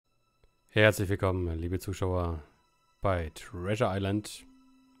Herzlich willkommen, liebe Zuschauer, bei Treasure Island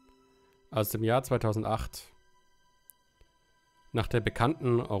aus dem Jahr 2008. Nach der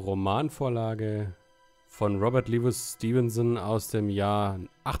bekannten Romanvorlage von Robert Louis Stevenson aus dem Jahr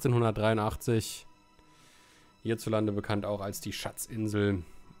 1883, hierzulande bekannt auch als die Schatzinsel,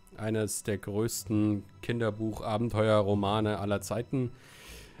 eines der größten Kinderbuch-Abenteuerromane aller Zeiten,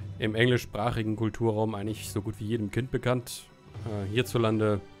 im englischsprachigen Kulturraum eigentlich so gut wie jedem Kind bekannt,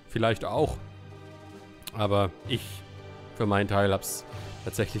 hierzulande vielleicht auch, aber ich für meinen Teil habe es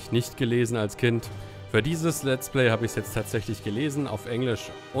tatsächlich nicht gelesen als Kind. Für dieses Let's Play habe ich es jetzt tatsächlich gelesen, auf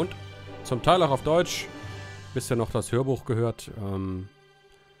Englisch und zum Teil auch auf Deutsch. Bisher noch das Hörbuch gehört.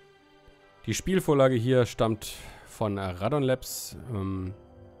 Die Spielvorlage hier stammt von Radon Labs,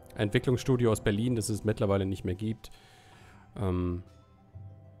 Entwicklungsstudio aus Berlin, das es mittlerweile nicht mehr gibt.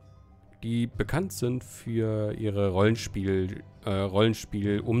 Die bekannt sind für ihre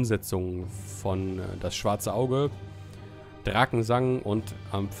Rollenspiel-Umsetzungen von Das Schwarze Auge, Drakensang und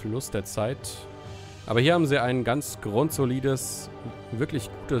Am Fluss der Zeit. Aber hier haben sie ein ganz grundsolides, wirklich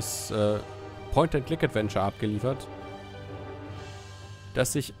gutes Point-and-Click-Adventure abgeliefert,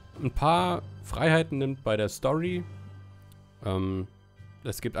 das sich ein paar Freiheiten nimmt bei der Story.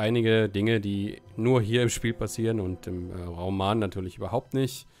 Es gibt einige Dinge, die nur hier im Spiel passieren und im Roman natürlich überhaupt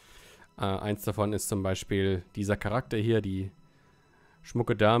nicht. Eins davon ist zum Beispiel dieser Charakter hier, die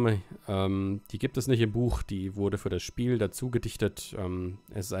schmucke Dame. Die gibt es nicht im Buch, die wurde für das Spiel dazu gedichtet.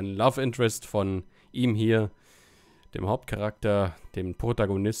 Es ist ein Love Interest von ihm hier, dem Hauptcharakter, dem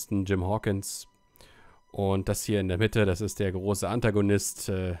Protagonisten Jim Hawkins. Und das hier in der Mitte, das ist der große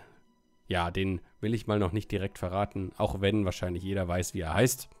Antagonist. Ja, den will ich mal noch nicht direkt verraten, auch wenn wahrscheinlich jeder weiß, wie er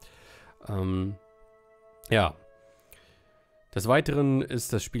heißt. Ja. Des Weiteren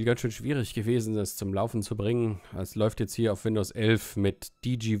ist das Spiel ganz schön schwierig gewesen, das zum Laufen zu bringen. Es läuft jetzt hier auf Windows 11 mit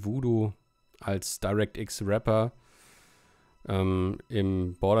dgvoodoo als DirectX Wrapper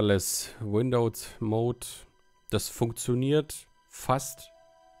im Borderless Windows Mode. Das funktioniert fast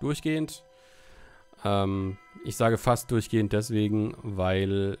durchgehend. Ich sage fast durchgehend deswegen,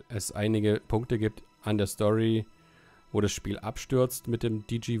 weil es einige Punkte gibt an der Story, wo das Spiel abstürzt mit dem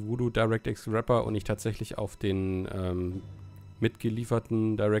dgvoodoo DirectX Wrapper und ich tatsächlich auf den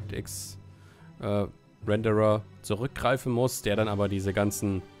mitgelieferten DirectX Renderer zurückgreifen muss, der dann aber diese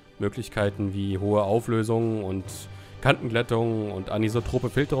ganzen Möglichkeiten wie hohe Auflösung und Kantenglättung und anisotrope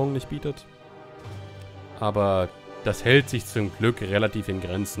Filterung nicht bietet. Aber das hält sich zum Glück relativ in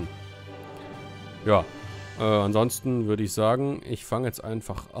Grenzen. Ja, ansonsten würde ich sagen, ich fange jetzt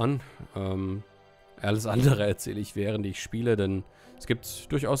einfach an. Alles andere erzähle ich, während ich spiele, denn es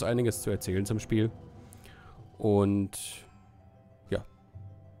gibt durchaus einiges zu erzählen zum Spiel. Und ja,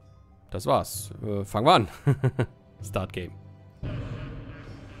 das war's. Fangen wir an. Start Game.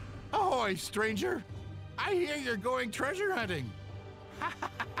 Ahoy, stranger! I hear you're going treasure hunting.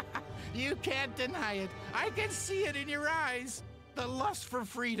 You can't deny it. I can see it in your eyes. The lust for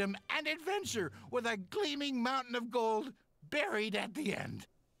freedom and adventure with a gleaming mountain of gold buried at the end.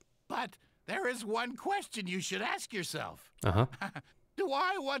 But there is one question you should ask yourself. Do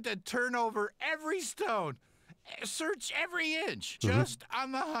I want to turn over every stone, search every inch, just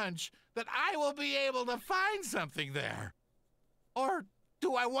on the hunch that I will be able to find something there? Or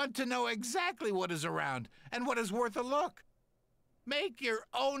do I want to know exactly what is around and what is worth a look? Make your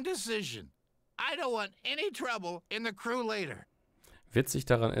own decision. I don't want any trouble in the crew later. Witzig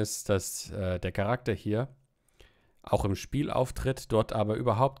daran ist, dass der Charakter hier auch im Spiel auftritt, dort aber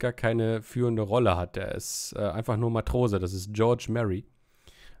überhaupt gar keine führende Rolle hat. Er ist einfach nur Matrose, das ist George Mary.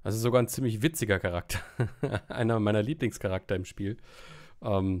 Das ist sogar ein ziemlich witziger Charakter. Einer meiner Lieblingscharakter im Spiel.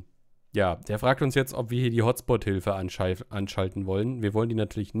 Ja, der fragt uns jetzt, ob wir hier die Hotspot-Hilfe anschalten wollen. Wir wollen die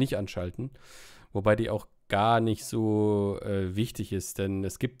natürlich nicht anschalten, wobei die auch gar nicht so wichtig ist, denn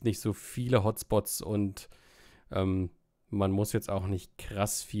es gibt nicht so viele Hotspots und man muss jetzt auch nicht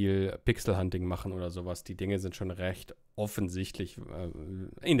krass viel Pixel-Hunting machen oder sowas. Die Dinge sind schon recht offensichtlich,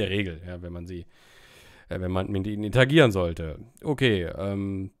 in der Regel, ja, wenn man mit ihnen interagieren sollte. Okay,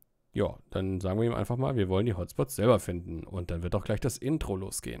 ja, dann sagen wir ihm einfach mal, wir wollen die Hotspots selber finden. Und dann wird auch gleich das Intro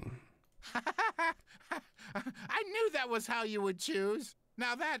losgehen. I knew that was how you would choose.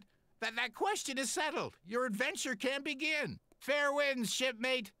 Now that question is settled. Your adventure can begin. Fair winds,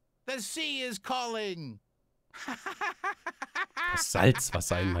 shipmate. The sea is calling. Das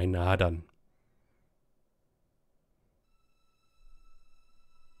Salzwasser in meinen Adern.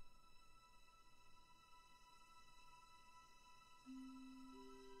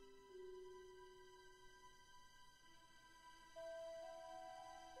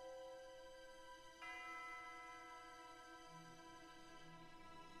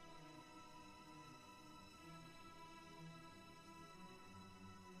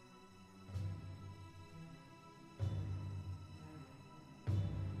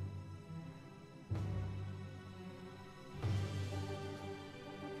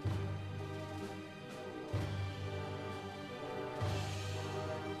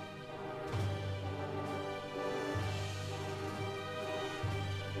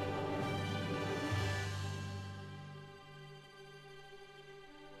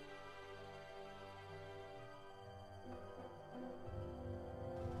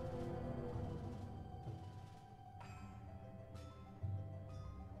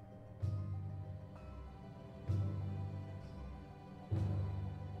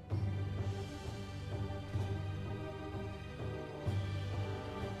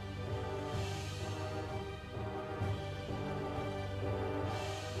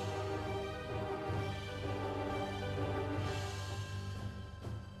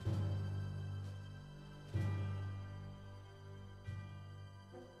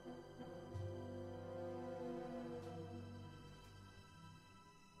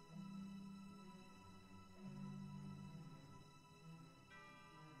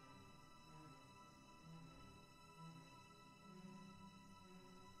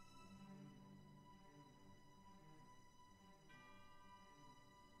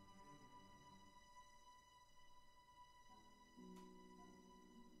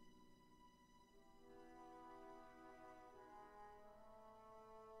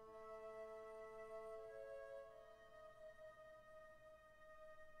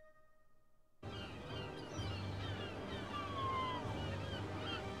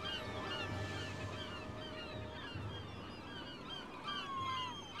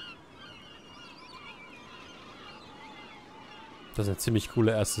 Das ist eine ziemlich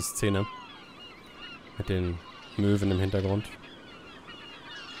coole erste Szene. Mit den Möwen im Hintergrund.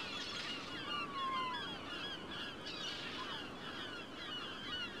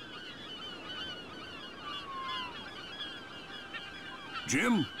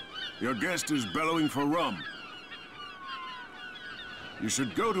 Jim, your guest is bellowing for rum. You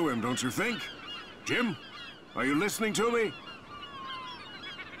should go to him, don't you think? Jim, are you listening to me?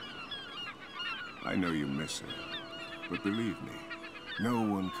 I know you miss her, but believe me, no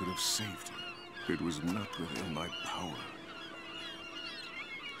one could have saved her. It was not within my power.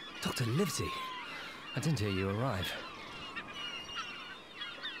 Dr. Livesey, I didn't hear you arrive.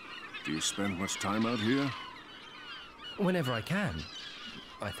 Do you spend much time out here? Whenever I can,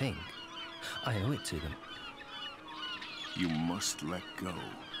 I think. I owe it to them. You must let go.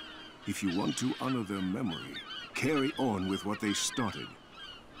 If you want to honor their memory, carry on with what they started.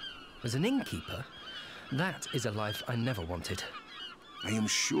 As an innkeeper, that is a life I never wanted. I am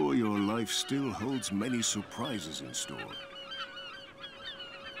sure your life still holds many surprises in store.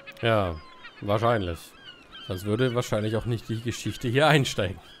 Ja, wahrscheinlich. Sonst würde wahrscheinlich auch nicht die Geschichte hier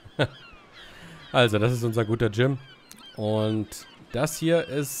einsteigen. Also, das ist unser guter Jim. Und das hier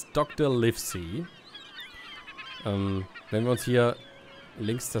ist Dr. Livesey. Wenn wir uns hier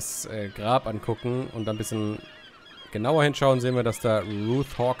links das Grab angucken und ein bisschen genauer hinschauen, sehen wir, dass da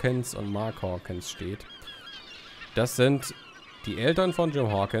Ruth Hawkins und Mark Hawkins steht. Das sind die Eltern von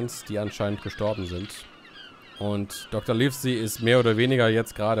Jim Hawkins, die anscheinend gestorben sind. Und Dr. Livesey ist mehr oder weniger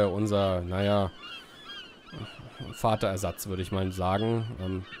jetzt gerade unser, naja, Vaterersatz, würde ich mal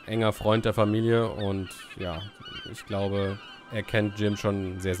sagen. Enger Freund der Familie und ja, ich glaube, er kennt Jim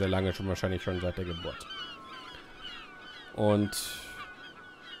schon sehr, sehr lange, wahrscheinlich schon seit der Geburt. Und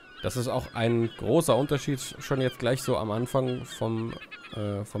das ist auch ein großer Unterschied, schon jetzt gleich so am Anfang vom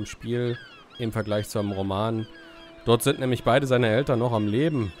Spiel im Vergleich zum Roman. Dort sind nämlich beide seine Eltern noch am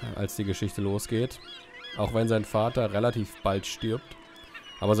Leben, als die Geschichte losgeht. Auch wenn sein Vater relativ bald stirbt.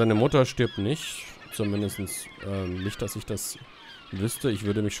 Aber seine Mutter stirbt nicht. Zumindest nicht, dass ich das wüsste. Ich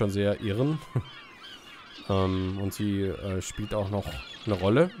würde mich schon sehr irren. Und sie spielt auch noch eine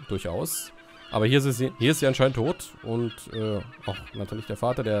Rolle, durchaus. Aber hier ist sie anscheinend tot. Und auch natürlich der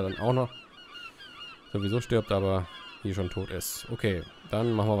Vater, der dann auch noch sowieso stirbt, aber hier schon tot ist. Okay,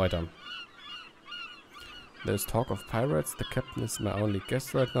 dann machen wir weiter. There's talk of pirates. The captain is my only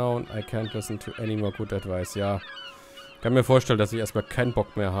guest right now and I can't listen to any more good advice. Ja, kann mir vorstellen, dass ich erstmal keinen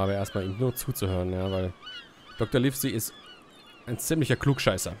Bock mehr habe, erstmal ihm nur zuzuhören, ja, weil Dr. Livesey ist ein ziemlicher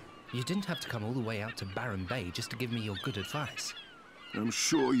Klugscheißer. You didn't have to come all the way out to Barren Bay just to give me your good advice. I'm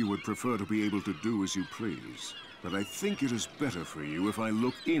sure you would prefer to be able to do as you please, but I think it is better for you if I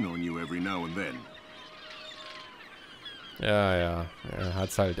look in on you every now and then. Ja, er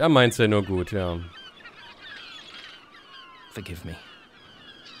hat's halt. Er meint's ja nur gut, ja. Forgive me.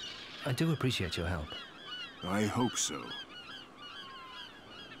 I do appreciate your help. I hope so.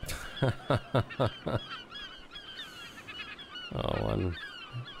 Oh Mann.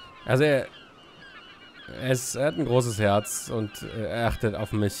 Also er hat ein großes Herz und er achtet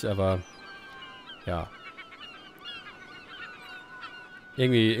auf mich, aber ja.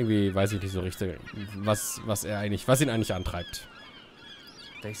 Irgendwie weiß ich nicht so richtig, was ihn eigentlich antreibt.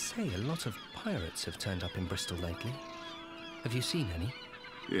 They say a lot of pirates have turned up in Bristol lately. Have you seen any?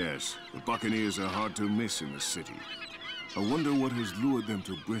 Yes, the Buccaneers are hard to miss in the city. I wonder what has lured them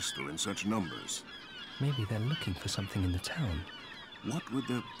to Bristol in such numbers. Maybe they're looking for something in the town. What would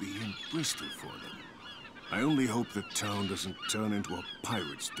there be in Bristol for them? I only hope the town doesn't turn into a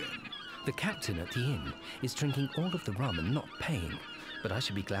pirate's den. The captain at the inn is drinking all of the rum and not paying, but I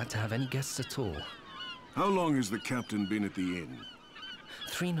should be glad to have any guests at all. How long has the captain been at the inn?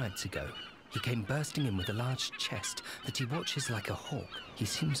 3 nights ago, he came bursting in with a large chest that he watches like a hawk. He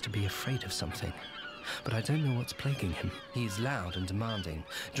seems to be afraid of something, but I don't know what's plaguing him. He is loud and demanding,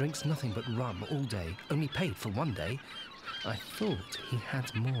 drinks nothing but rum all day, only paid for 1 day. I thought he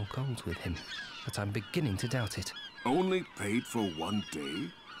had more gold with him, but I'm beginning to doubt it. Only paid for 1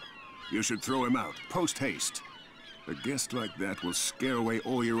 day? You should throw him out, post-haste. A guest like that will scare away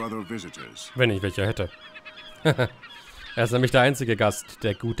all your other visitors. Wenn ich welche hätte. Er ist nämlich der einzige Gast,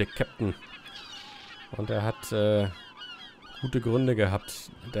 der gute Captain. Und er hat gute Gründe gehabt,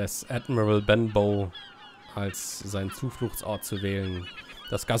 das Admiral Benbow als seinen Zufluchtsort zu wählen.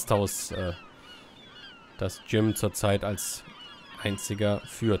 Das Gasthaus, das Jim zurzeit als einziger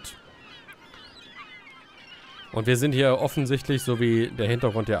führt. Und wir sind hier offensichtlich, so wie der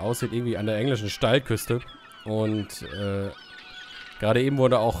Hintergrund ja aussieht, irgendwie an der englischen Steilküste. Und gerade eben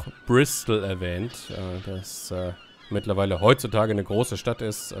wurde auch Bristol erwähnt, das mittlerweile heutzutage eine große Stadt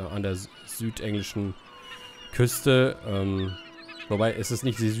ist, an der südenglischen Küste. Wobei, es ist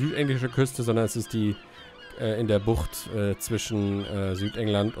nicht die südenglische Küste, sondern es ist die in der Bucht zwischen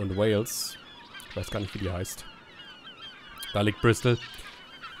Südengland und Wales. Ich weiß gar nicht, wie die heißt. Da liegt Bristol.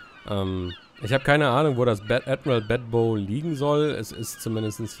 Ich habe keine Ahnung, wo das Admiral Benbow liegen soll. Es ist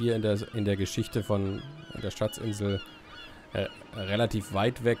zumindest hier in der Geschichte von der Schatzinsel relativ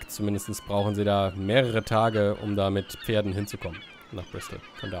weit weg. Zumindest brauchen sie da mehrere Tage, um da mit Pferden hinzukommen. Nach Bristol,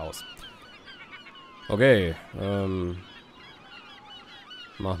 von da aus. Okay,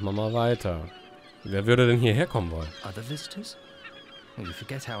 machen wir mal weiter. Wer würde denn hierher kommen wollen? Other visitors? Well, you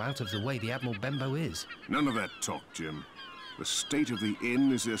forget how out of the way the Admiral Benbow is. None of that talk, Jim. The state of the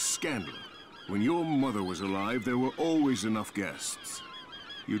inn is a scandal. When your mother was alive, there were always enough guests.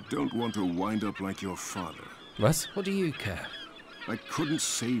 You don't want to wind up like your father. Was? What do you care? I couldn't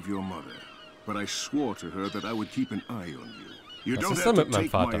save your mother, but I swore to her that I would keep an eye on you. You Was don't ist have denn to mit meinem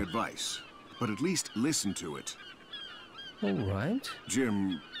take my Vater? advice, but at least listen to it. All right.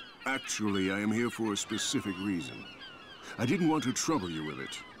 Jim, actually, I am here for a specific reason. I didn't want to trouble you with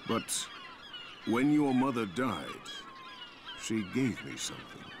it, but when your mother died, she gave me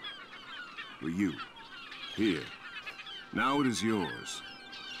something. For you. Here. Now it is yours.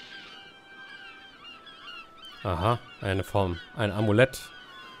 Aha, eine Form. Ein Amulett.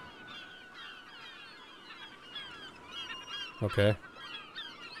 Okay.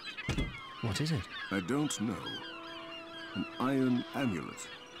 What is it? I don't know. An iron amulet.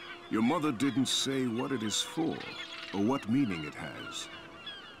 Your mother didn't say what it is for, or what meaning it has.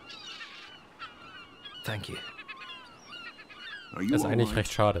 Thank you. Are you Das ist all eigentlich right?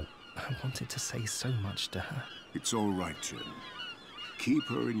 recht schade. I wanted to say so much to her. It's all right, Jim. Keep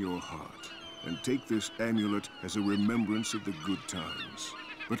her in your heart, and take this amulet as a remembrance of the good times.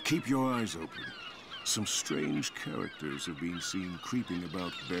 But keep your eyes open. Some strange characters have been seen creeping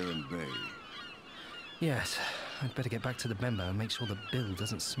about Barren Bay. Yes, I'd better get back to the Benbow and make sure the Bill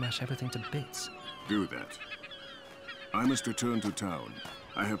doesn't smash everything to bits. Do that. I must return to town.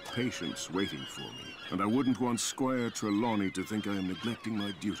 I have patients waiting for me, and I wouldn't want Squire Trelawney to think I am neglecting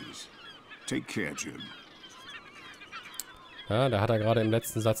my duties. Take care, Jim. Ja, da hat er gerade im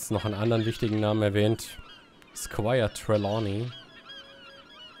letzten Satz noch einen anderen wichtigen Namen erwähnt. Squire Trelawney.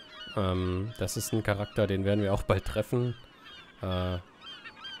 Das ist ein Charakter, den werden wir auch bald treffen. Der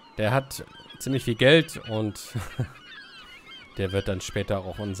hat ziemlich viel Geld und der wird dann später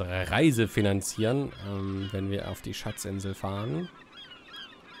auch unsere Reise finanzieren, wenn wir auf die Schatzinsel fahren.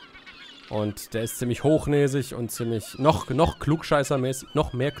 Und der ist ziemlich hochnäsig und ziemlich noch klugscheißermäßig,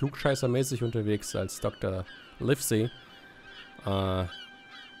 noch mehr klugscheißermäßig unterwegs als Dr. Livesey.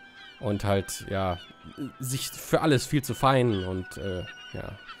 Und halt, ja, sich für alles viel zu fein und,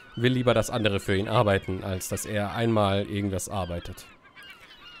 ja, will lieber, dass andere für ihn arbeiten, als dass er einmal irgendwas arbeitet.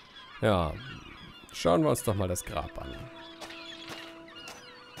 Ja, schauen wir uns doch mal das Grab an.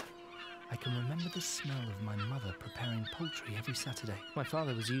 I can remember the smell of my mother preparing poultry every Saturday. My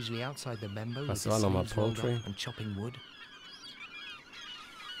father was usually outside the Benbow with Was the war nochmal sleeves rolled Poultry? up and chopping wood.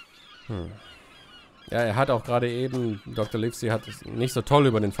 Ja, er hat auch gerade eben, Dr. Livesey hat nicht so toll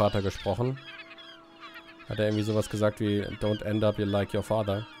über den Vater gesprochen. Hat er irgendwie sowas gesagt wie, don't end up like your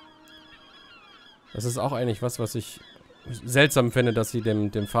father. Das ist auch eigentlich was ich seltsam finde, dass sie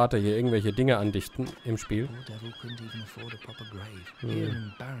dem Vater hier irgendwelche Dinge andichten im Spiel. Poor devil couldn't even afford a proper grave. Here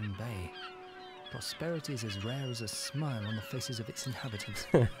in Barren Bay, prosperity is as rare as a smile on the faces of its inhabitants.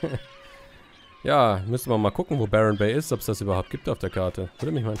 Ja, müssen wir mal gucken, wo Barren Bay ist, ob es das überhaupt gibt auf der Karte.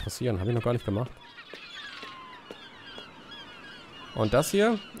 Würde mich mal interessieren, habe ich noch gar nicht gemacht. Und das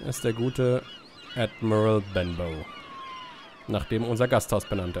hier ist der gute Admiral Benbow, nach dem unser Gasthaus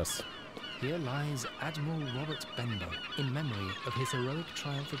benannt ist. Here lies Admiral Robert Benbow, in memory of his heroic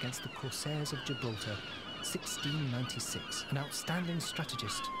triumph against the Corsairs of Gibraltar, 1696. An outstanding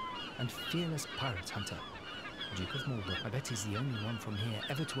strategist and fearless pirate hunter. Duke of Marlborough. I bet he's the only one from here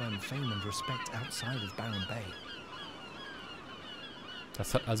ever to earn fame and respect outside of Barren Bay.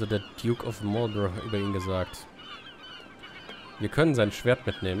 Das hat also der Duke of Marlborough über ihn gesagt. Wir können sein Schwert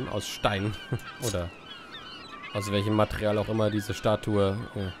mitnehmen, aus Stein. Oder aus welchem Material auch immer diese Statue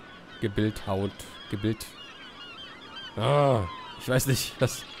gebildet. Ah, ich weiß nicht,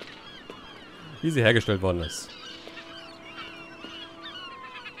 wie sie hergestellt worden ist.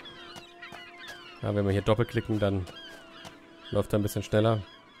 Ja, wenn wir hier doppelklicken, dann läuft er ein bisschen schneller.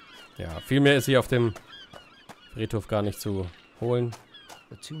 Ja, viel mehr ist hier auf dem Friedhof gar nicht zu holen.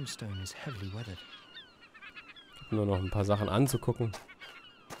 The tombstone is heavily weathered. Gibt nur noch ein paar Sachen anzugucken.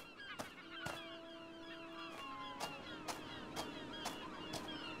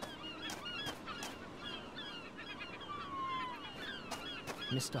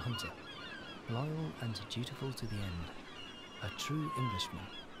 Mr. Hunter, loyal and dutiful to the end. A true Englishman.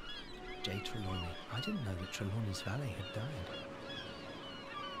 J. Trelawney. I didn't know that Trelawney's valet had died.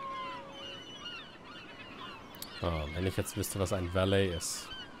 Oh, wenn ich jetzt wüsste, was ein Valet ist.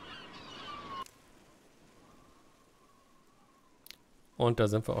 Und da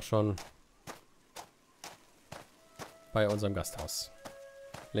sind wir auch schon bei unserem Gasthaus.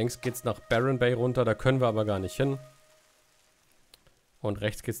 Links geht's nach Barron Bay runter, da können wir aber gar nicht hin. Und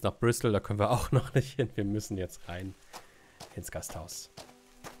rechts geht's nach Bristol, da können wir auch noch nicht hin. Wir müssen jetzt rein ins Gasthaus.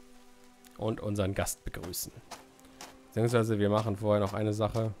 Und unseren Gast begrüßen. Beziehungsweise wir machen vorher noch eine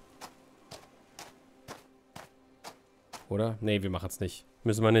Sache. Oder? Nee, wir machen es nicht.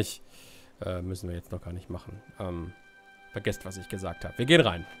 Müssen wir nicht. Müssen wir jetzt noch gar nicht machen. Vergesst, was ich gesagt habe. Wir gehen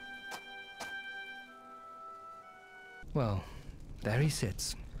rein. Well, there he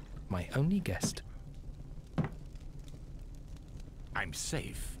sits. My only guest. I'm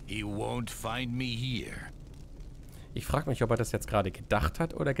safe. He won't find me here. Ich frage mich, ob er das jetzt gerade gedacht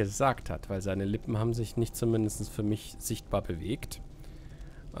hat oder gesagt hat, weil seine Lippen haben sich nicht zumindest für mich sichtbar bewegt.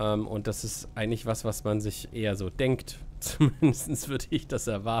 Und das ist eigentlich was man sich eher so denkt. Zumindest würde ich das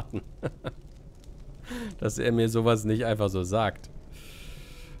erwarten. Dass er mir sowas nicht einfach so sagt.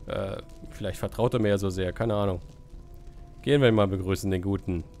 Vielleicht vertraut er mir ja so sehr, keine Ahnung. Gehen wir mal begrüßen den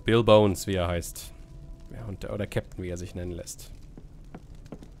guten Bill Bones, wie er heißt. Ja, oder Captain, wie er sich nennen lässt.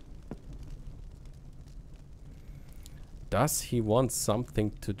 Does he want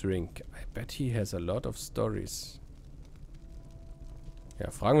something to drink? I bet he has a lot of stories.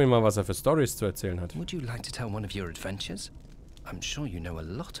 Ja, fragen wir mal, was er für Stories zu erzählen hat. Would you like to tell one of your adventures? I'm sure you know a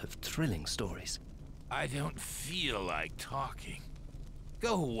lot of thrilling stories. I don't feel like talking.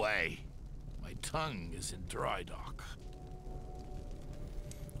 Go away. My tongue is in dry dock.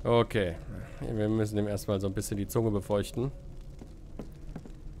 Okay, wir müssen ihm erstmal so ein bisschen die Zunge befeuchten.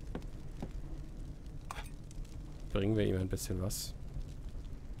 Bringen wir ihm ein bisschen was.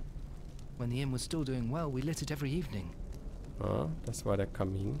 When the inn was still doing well, we lit it every evening. Ah, das war der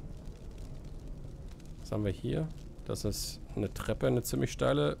Kamin. Was haben wir hier? Das ist eine Treppe, eine ziemlich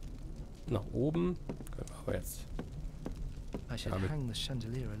steile nach oben. Können wir aber jetzt. I should hang the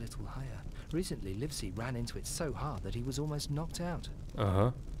chandelier a little higher. Recently, Livesey ran into it so hard that he was almost knocked out.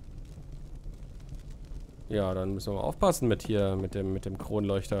 Aha. Ja, dann müssen wir mal aufpassen mit dem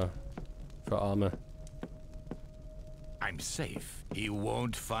Kronleuchter für Arme. I'm safe. He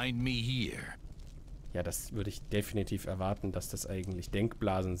won't find me here. Ja, das würde ich definitiv erwarten, dass das eigentlich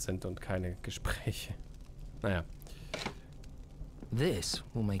Denkblasen sind und keine Gespräche. Naja. This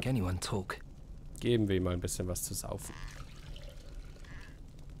will make anyone talk. Geben wir ihm mal ein bisschen was zu saufen.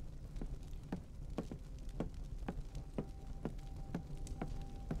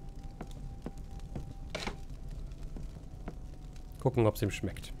 Gucken, ob es ihm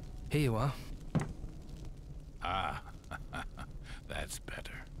schmeckt. Here you are. Ah, that's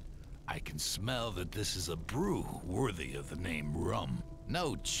better. I can smell that this is a brew worthy of the name rum.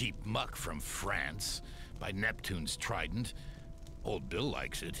 No cheap muck from France, by Neptune's trident. Old Bill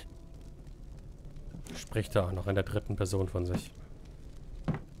likes it. Spricht da noch in der dritten Person von sich.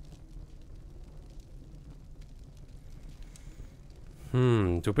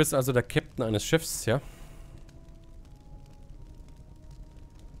 Du bist also der Captain eines Schiffs, ja?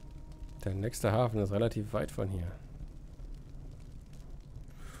 Der nächste Hafen ist relativ weit von hier.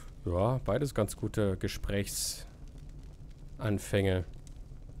 Ja, beides ganz gute Gesprächsanfänge.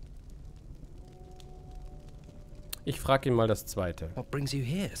 Ich frage ihn mal das zweite. What brings you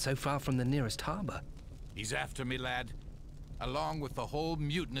here, so far from the nearest harbor? He's after me, lad. Along with the whole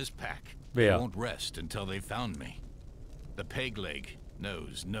mutinous pack. Wer? They won't rest until they found me. The peg leg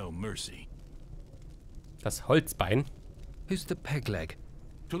knows no mercy. Das Holzbein? Who's the peg leg?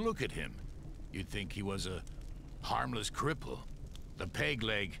 To look at him, you'd think he was a harmless cripple. The peg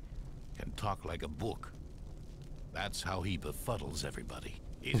leg can talk like a book. That's how he befuddles everybody.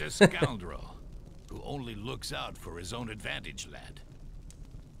 He's a scoundrel who only looks out for his own advantage, lad.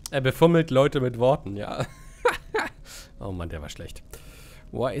 Er befummelt Leute mit Worten, ja. Oh Mann, der war schlecht.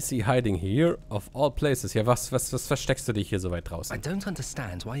 Why is he hiding here? Of all places. Ja, was versteckst du dich hier so weit draußen? I don't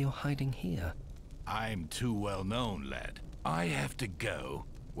understand why you're hiding here. I'm too well known, lad. I have to go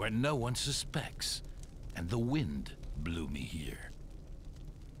where no one suspects. And the wind blew me here.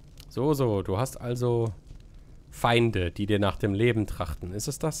 So, du hast also Feinde, die dir nach dem Leben trachten. Ist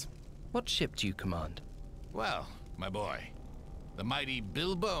es das? What ship do you command? Well, my boy, the mighty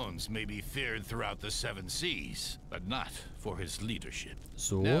Bill Bones may be feared throughout the seven seas, but not for his leadership.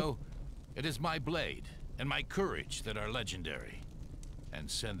 So? No, it is my blade and my courage that are legendary, and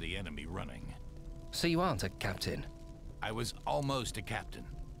send the enemy running. So you aren't a captain? I was almost a captain,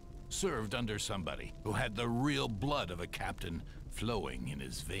 served under somebody who had the real blood of a captain flowing in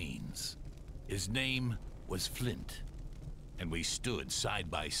his veins. His name was Flint, and we stood side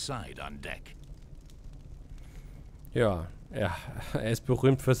by side on deck. Ja, er ist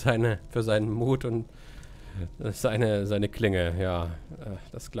berühmt für seinen Mut und seine Klinge. Ja,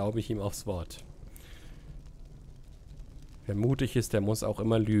 das glaube ich ihm aufs Wort. Wer mutig ist, der muss auch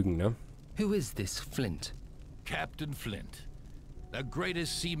immer lügen, ne? Who is this Flint? Captain Flint, the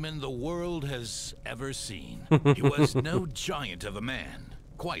greatest seaman the world has ever seen. He was no giant of a man,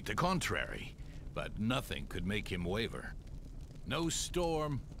 quite the contrary, but nothing could make him waver. No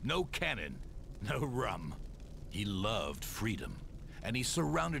storm, no cannon, no rum. He loved freedom, and he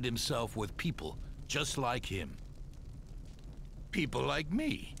surrounded himself with people just like him. People like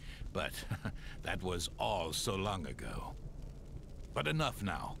me, but that was all so long ago. But enough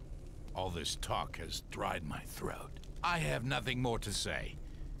now. All this talk has dried my throat. I have nothing more to say.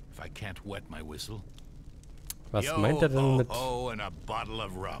 If I can't wet my whistle. Was meint er denn mit... Oh, and a bottle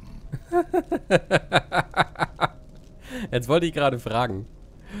of rum. Jetzt wollte ich gerade fragen,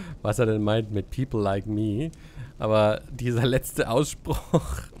 was er denn meint mit People like me. Aber dieser letzte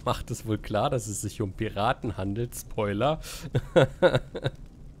Ausspruch macht es wohl klar, dass es sich um Piraten handelt. Spoiler.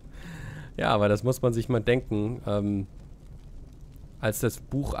 Ja, aber das muss man sich mal denken. Als das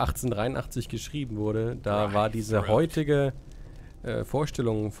Buch 1883 geschrieben wurde, da war diese heutige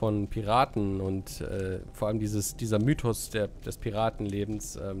Vorstellung von Piraten und vor allem dieser Mythos des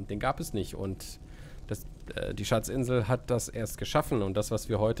Piratenlebens, den gab es nicht. Und die Schatzinsel hat das erst geschaffen. Und das, was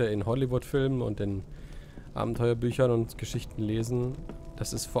wir heute in Hollywood-Filmen und in Abenteuerbüchern und Geschichten lesen,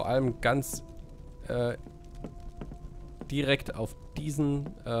 das ist vor allem ganz direkt auf diesen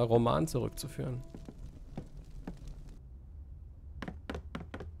Roman zurückzuführen.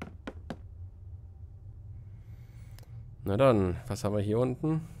 Na dann, was haben wir hier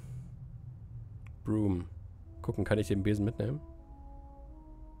unten? Broom. Gucken, kann ich den Besen mitnehmen?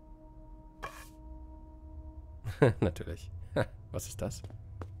 Natürlich. Was ist das?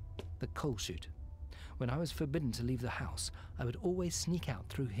 The coal chute. When I was forbidden to leave the house, I would always sneak out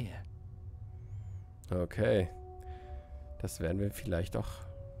through here. Okay. Das werden wir vielleicht auch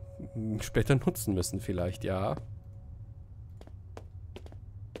später nutzen müssen, vielleicht, ja.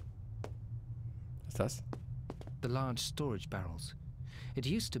 Was ist das? The large storage barrels. It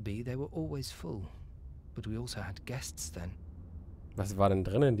used to be they were always full, but we also had guests then. Was war denn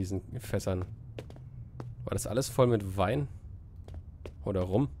drin in diesen Fässern? War das alles voll mit Wein? Oder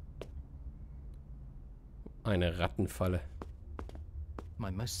Rum? Eine Rattenfalle.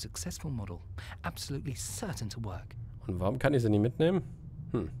 My most successful model. Absolutely certain to work. Und warum kann ich sie nicht mitnehmen?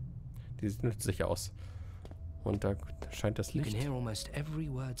 Die sieht nützlich aus. Und da scheint das You can Licht. hear almost every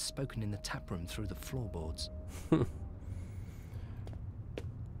word spoken in the taproom through the floorboards.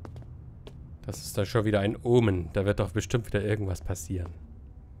 Das ist da schon wieder ein Omen. Da wird doch bestimmt wieder irgendwas passieren.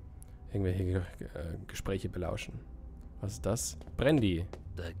 Irgendwelche Gespräche belauschen. Was ist das? Brandy.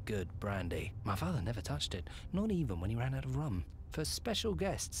 The good brandy. My father never touched it, not even when he ran out of rum. For special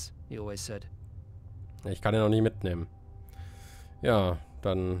guests, he always said. Ich kann ihn noch nicht mitnehmen. Ja,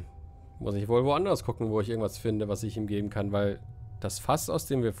 dann muss ich wohl woanders gucken, wo ich irgendwas finde, was ich ihm geben kann, weil das Fass, aus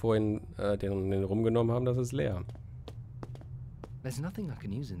dem wir vorhin den rumgenommen haben, das ist leer. There's nothing I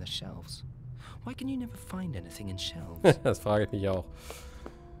can use in the shelves. Why can you never find anything in shelves? Das frage ich mich auch.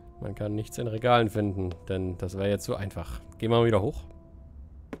 Man kann nichts in Regalen finden, denn das wäre jetzt so einfach. Gehen wir mal wieder hoch.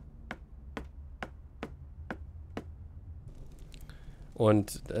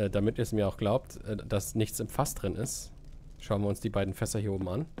 Und damit ihr es mir auch glaubt, dass nichts im Fass drin ist, schauen wir uns die beiden Fässer hier oben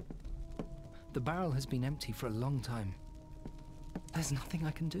an. The barrel has been empty for a long time. There's nothing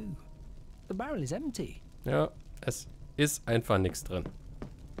I can do. The barrel is empty. Ja, es ist einfach nichts drin.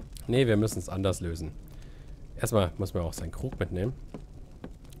 Nee, wir müssen es anders lösen. Erstmal muss man auch seinen Krug mitnehmen.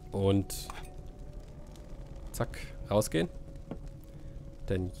 Und zack, rausgehen.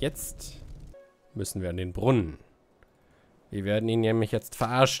 Denn jetzt müssen wir an den Brunnen. Wir werden ihn nämlich jetzt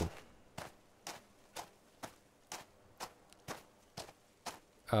verarschen.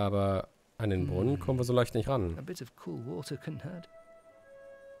 Aber an den Brunnen kommen wir so leicht nicht ran. A bit of cool water couldn't hurt.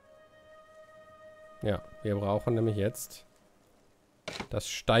 Ja, wir brauchen nämlich jetzt das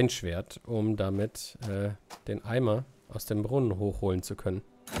Steinschwert, um damit den Eimer aus dem Brunnen hochholen zu können.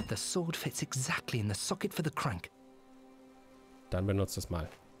 The sword fits exactly in the socket for the crank. Dann benutzt es mal.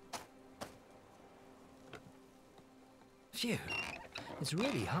 Phew. It's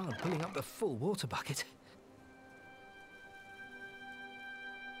really hard pulling up the full water bucket.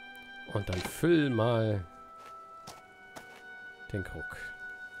 Und dann füll mal den Krug.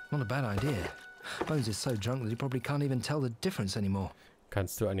 Not a bad idea. Bones is so drunk that he probably can't even tell the difference anymore.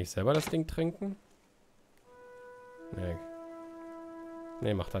 Kannst du eigentlich selber das Ding trinken? Nee.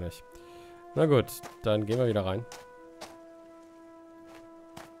 Nee, macht er nicht. Na gut, dann gehen wir wieder rein.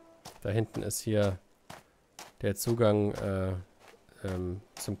 Da hinten ist hier der Zugang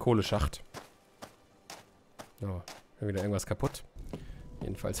zum Kohleschacht. Oh, wieder irgendwas kaputt.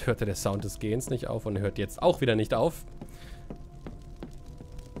 Jedenfalls hörte der Sound des Gehens nicht auf und hört jetzt auch wieder nicht auf.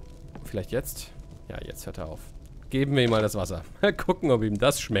 Vielleicht jetzt? Ja, jetzt hört er auf. Geben wir ihm mal das Wasser. Gucken, ob ihm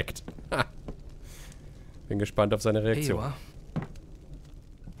das schmeckt. Bin gespannt auf seine Reaktion.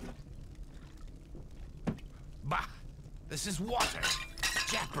 Bah, this is water.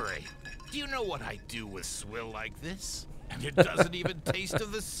 Jappery. Do you know what I do with swill like this? And it doesn't even taste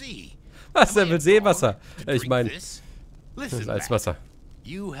of the sea. Was, er will Seewasser? Ich meine, das ist Salzwasser.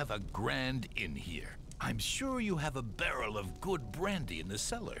 You have a grand inn here. I'm sure you have a barrel of good brandy in the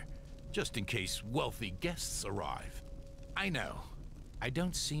cellar, just in case wealthy guests arrive. I know, I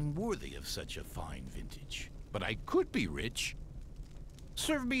don't seem worthy of such a fine vintage, but I could be rich.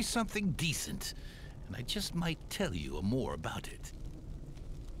 Serve me something decent, and I just might tell you more about it.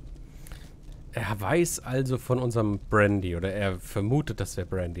 Er weiß also von unserem Brandy, oder er vermutet, dass wir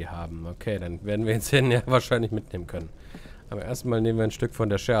Brandy haben. Okay, dann werden wir jetzt ja wahrscheinlich mitnehmen können. Aber erstmal nehmen wir ein Stück von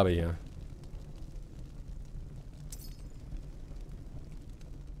der Scherbe hier.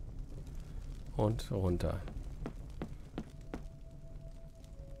 Und runter.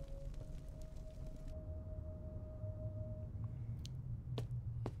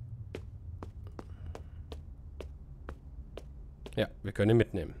 Ja, wir können ihn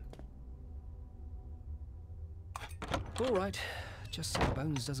mitnehmen. All right. Just so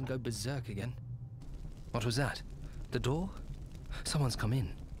Bones doesn't go berserk again. What was that? The door? Someone's come in.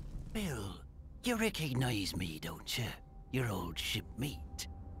 Bill, you recognize me, don't you? Your old shipmate.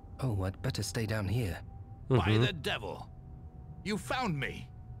 Oh, I'd better stay down here. By the devil! You found me!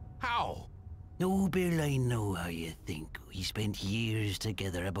 How? No, Bill, I know how you think. We spent years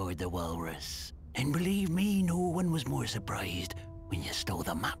together aboard the Walrus. And believe me, no one was more surprised when you stole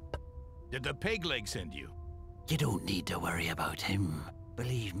the map. Did the peg leg send you? You don't need to worry about him.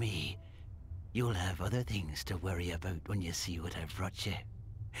 Believe me, you'll have other things to worry about when you see what I've brought you.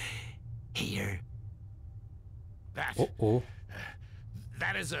 Here. That... Oh.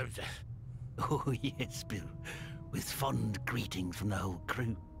 That is a... Oh, yes, Bill. With fond greetings from the whole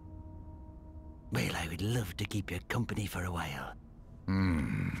crew. Well, I would love to keep you company for a while.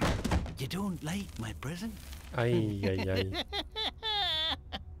 You don't like my present? Eieiei.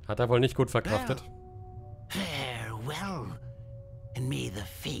 Hat er wohl nicht gut verkraftet. Farewell, and may the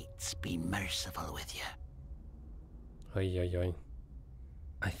fates be merciful with you. Eieiei.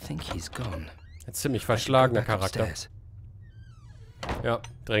 I think he's gone. Ein ziemlich verschlagener Charakter. Ja,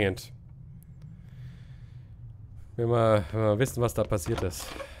 dringend. Will mal wissen, was da passiert ist.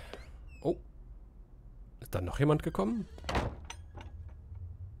 Oh. Ist da noch jemand gekommen?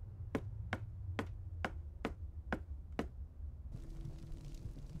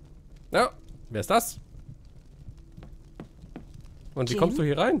 Ja, wer ist das? Und wie kommst du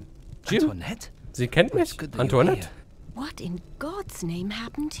hier rein? Jim? Antoinette? Sie kennt mich? Antoinette? What in God's name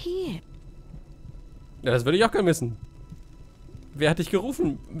happened here? Ja, das würde ich auch gerne wissen. Wer hat dich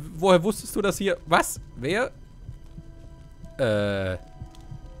gerufen? Woher wusstest du das hier? Was? Wer?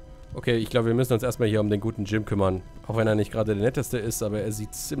 Okay, ich glaube, wir müssen uns erstmal hier um den guten Jim kümmern. Auch wenn er nicht gerade der netteste ist, aber er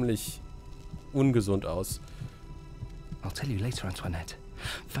sieht ziemlich ungesund aus. I'll tell you later, Antoinette.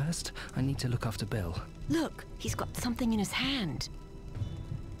 First, I need to look after Bill. Look, he's got something in his hand.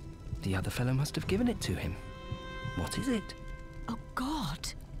 The other fellow must have given it to him. What is it? Oh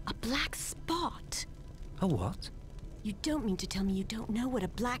God, a black spot. A what? You don't mean to tell me you don't know what a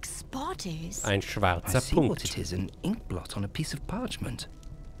black spot is? Ein I schwarzer see what Punkt. it is, an ink blot on a piece of parchment.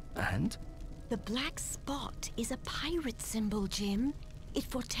 And? The black spot is a pirate symbol, Jim. It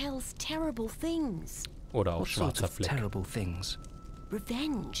foretells terrible things. Oder auch What sort schwarzer of Fleck. terrible things?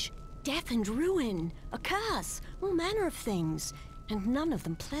 Revenge, death and ruin, a curse, all manner of things, and none of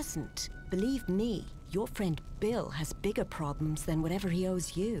them pleasant. Believe me, your friend Bill has bigger problems than whatever he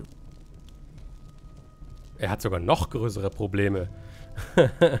owes you. Er hat sogar noch größere Probleme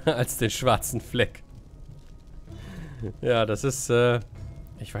als den schwarzen Fleck. Ja, das ist,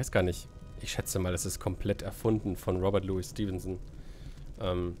 ich weiß gar nicht. Ich schätze mal, das ist komplett erfunden von Robert Louis Stevenson.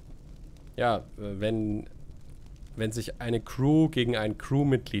 Ja, wenn sich eine Crew gegen ein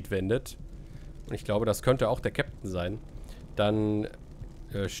Crewmitglied wendet, und ich glaube, das könnte auch der Captain sein, dann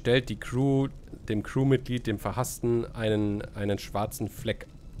stellt die Crew dem Crewmitglied, dem Verhassten, einen schwarzen Fleck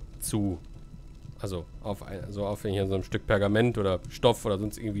zu. Also auf hier so einem Stück Pergament oder Stoff oder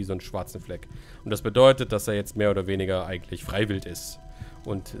sonst irgendwie so einen schwarzen Fleck. Und das bedeutet, dass er jetzt mehr oder weniger eigentlich freiwillig ist.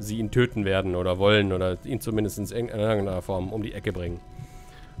 und sie ihn töten werden oder wollen oder ihn zumindest in irgendeiner Form um die Ecke bringen.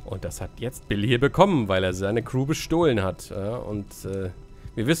 Und das hat jetzt Bill hier bekommen, weil er seine Crew bestohlen hat. Ja, und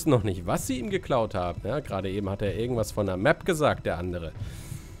wir wissen noch nicht, was sie ihm geklaut haben. Ja, gerade eben hat er irgendwas von einer Map gesagt, der andere.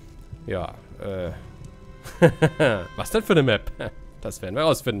 Ja, was denn für eine Map? Das werden wir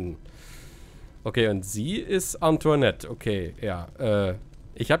rausfinden. Okay, und sie ist Antoinette. Okay, ja.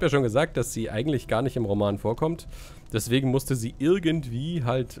 Ich habe ja schon gesagt, dass sie eigentlich gar nicht im Roman vorkommt. Deswegen musste sie irgendwie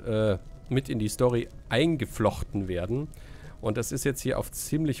halt mit in die Story eingeflochten werden. Und das ist jetzt hier auf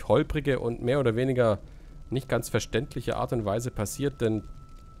ziemlich holprige und mehr oder weniger nicht ganz verständliche Art und Weise passiert, denn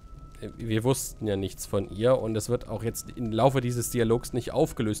wir wussten ja nichts von ihr und es wird auch jetzt im Laufe dieses Dialogs nicht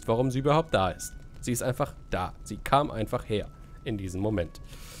aufgelöst, warum sie überhaupt da ist. Sie ist einfach da. Sie kam einfach her in diesem Moment.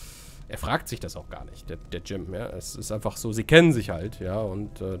 Er fragt sich das auch gar nicht, der Jim. Ja? Es ist einfach so, sie kennen sich halt, ja,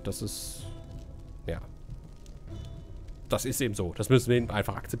 und das ist, ja, das ist eben so. Das müssen wir eben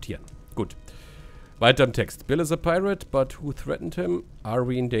einfach akzeptieren. Gut. Weiter im Text. Bill is a pirate, but who threatened him? Are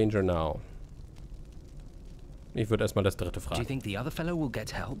we in danger now? Ich würde erstmal das dritte fragen. Do you think the other fellow will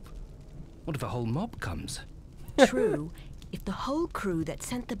get help? What if a whole mob comes? True. If the whole crew that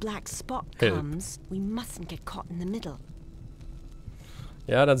sent the black spot comes, we mustn't get caught in the middle.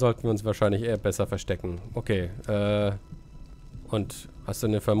 Ja, dann sollten wir uns wahrscheinlich eher besser verstecken. Okay, und hast du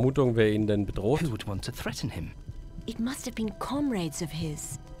eine Vermutung, wer ihn denn bedroht? Who would want to threaten him? It must have been comrades of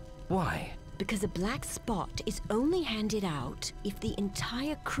his. Why? Because a black spot is only handed out if the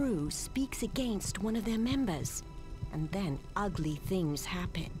entire crew speaks against one of their members. And then ugly things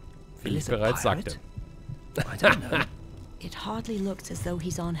happen. Wie ich bereits sagte. I don't know. It hardly looks as though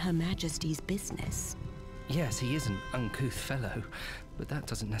he's on Her Majesty's business. Yes, he is an uncouth fellow, but that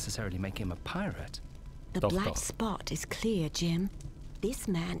doesn't necessarily make him a pirate. The Doch, black doch. spot is clear, Jim. This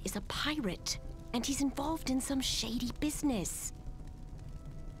man is a pirate, and he's involved in some shady business.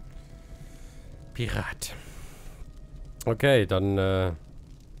 Pirat. Okay, dann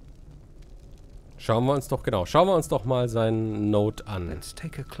schauen wir uns doch mal seinen Note an. Let's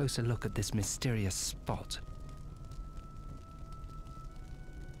take a closer look at this mysterious spot.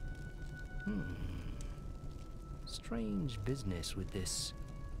 Strange business with this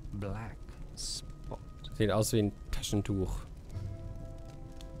black spot. Sieht aus wie ein Taschentuch.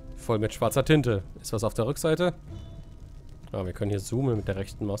 Voll mit schwarzer Tinte. Ist was auf der Rückseite? Ah, wir können hier zoomen mit der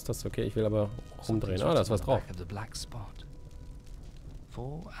rechten Maustaste. Okay, ich will aber rumdrehen. Ah, da ist was drauf. 4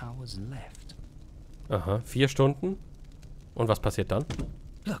 hours left. Aha, 4 Stunden. Und was passiert dann?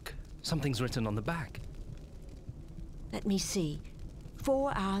 Look, something's written on the back. Let me see.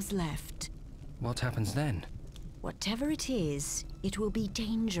 4 hours left. What happens then? Whatever it is, it will be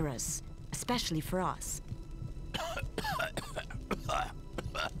dangerous, especially for us.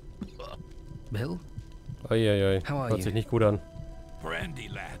 Bill? Uiuiui, How are hört you? sich nicht gut an. Brandy,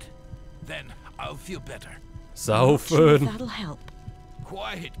 lad. Then I'll feel better. Sure if Saufen! that'll help.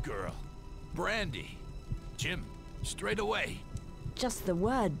 Quiet, girl. Brandy. Jim, straight away. Just the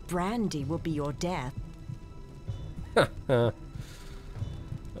word brandy will be your death.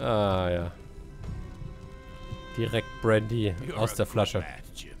 Ah, ja. Direkt Brandy You're aus a der good Flasche. lad,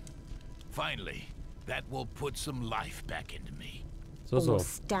 Jim. Finally, that will put some life back into me. So, Or so.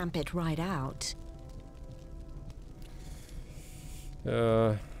 stamp it right out.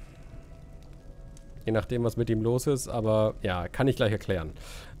 Je nachdem, was mit ihm los ist, aber ja, kann ich gleich erklären.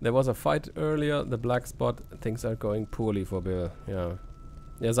 There was a fight earlier, the black spot, things are going poorly for Bill. Ja.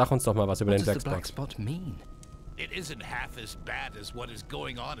 Ja, sag uns doch mal was über What den does the Black black Spot. spot mean? It isn't half as bad as what is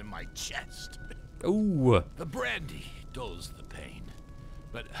going on in my chest. The brandy dulls the pain.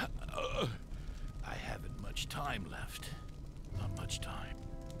 But I haven't much time left. Not much time.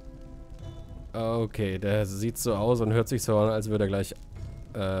 Okay, der sieht so aus und hört sich so an, als würde er gleich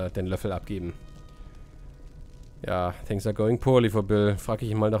den Löffel abgeben. Ja, things are going poorly for Bill. Frag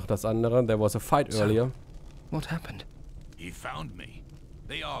ich ihn mal noch das andere. There was a fight earlier. What happened? He found me.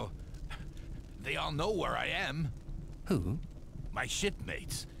 They all know where I am. Who? My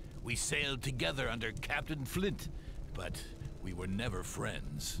shipmates. We sailed together under Captain Flint, but we were never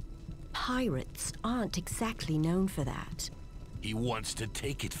friends. Pirates aren't exactly known for that. He wants to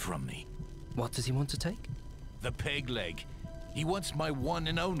take it from me. What does he want to take? The peg leg. He wants my one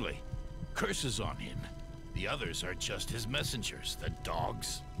and only. Curses on him. The others are just his messengers, the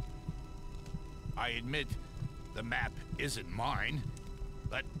dogs. I admit, the map isn't mine,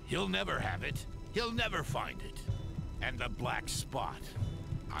 but he'll never have it. He'll never find it. And the black spot,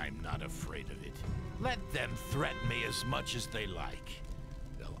 I'm not afraid of it. Let them threaten me as much as they like.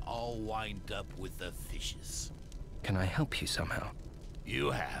 They'll all wind up with the fishes. Can I help you somehow?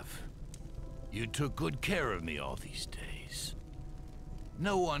 You have. You took good care of me all these days.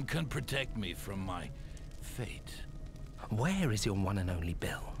 No one can protect me from my fate. Where is your one and only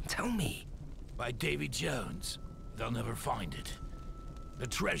Bill? Tell me. By Davy Jones. They'll never find it. The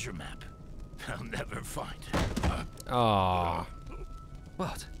treasure map. They'll never find it. Ah.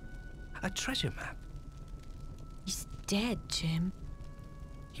 What? A treasure map? He's dead, Jim.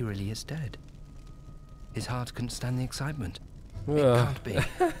 He really is dead. His heart couldn't stand the excitement. It Ja. can't be.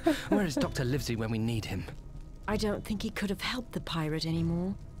 Where is Dr. Livesey when we need him? I don't think he could have helped the pirate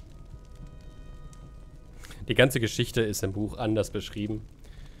anymore. Die ganze Geschichte ist im Buch anders beschrieben.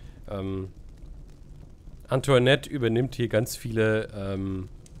 Antoinette übernimmt hier ganz viele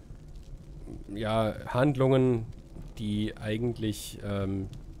ja, Handlungen, die eigentlich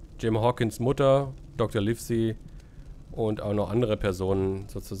Jim Hawkins Mutter, Dr. Livesey und auch noch andere Personen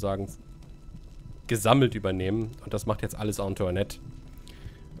sozusagen gesammelt übernehmen. Und das macht jetzt alles Antoinette.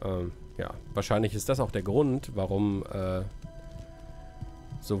 Ja, wahrscheinlich ist das auch der Grund, warum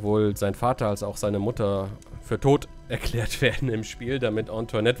sowohl sein Vater als auch seine Mutter für tot erklärt werden im Spiel, damit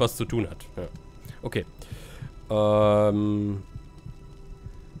Antoinette was zu tun hat. Ja. Okay.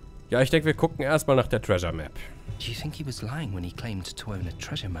 Ja, ich denke, wir gucken erstmal nach der Treasure Map. Do you think he was lying when he claimed to own a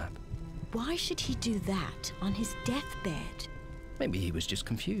treasure map? Why should he do that on his deathbed? Maybe he was just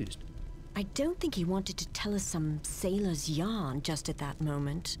confused. I don't think he wanted to tell us some sailor's yarn just at that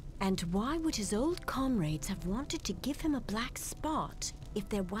moment. And why would his old comrades have wanted to give him a black spot if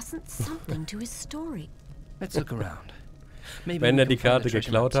there wasn't something to his story? Let's look around. Maybe Wenn we er die can find Karte the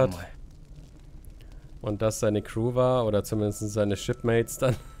treasure map geklaut hat somewhere. und das seine Crew war, oder zumindest seine Shipmates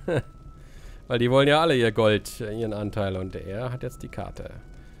dann, weil die wollen ja alle ihr Gold, ihren Anteil, und er hat jetzt die Karte.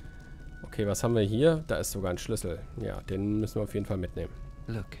 Okay, was haben wir hier? Da ist sogar ein Schlüssel. Ja, den müssen wir auf jeden Fall mitnehmen.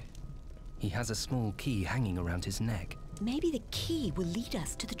 Look, he has a small key hanging around his neck. Maybe the key will lead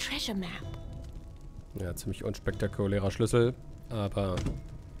us to the treasure map. Ja, ziemlich unspektakulärer Schlüssel, aber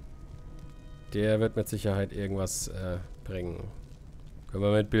der wird mit Sicherheit irgendwas bringen. Können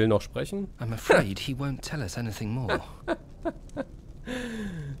wir mit Bill noch sprechen? I'm afraid he won't tell us anything more.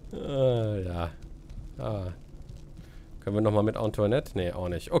 Ja. Können wir nochmal mit Antoinette? Nee, auch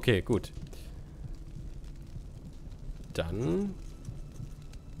nicht. Okay, gut. Dann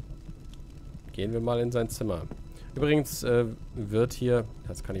gehen wir mal in sein Zimmer. Übrigens wird hier,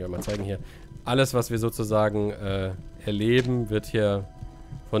 das kann ich euch mal zeigen hier, alles, was wir sozusagen erleben, wird hier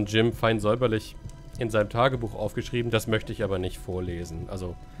von Jim fein säuberlich in seinem Tagebuch aufgeschrieben. Das möchte ich aber nicht vorlesen.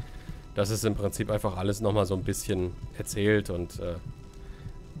 Also, das ist im Prinzip einfach alles nochmal so ein bisschen erzählt und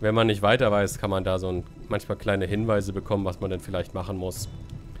wenn man nicht weiter weiß, kann man da so manchmal kleine Hinweise bekommen, was man denn vielleicht machen muss.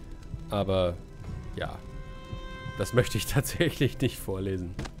 Aber, ja, das möchte ich tatsächlich nicht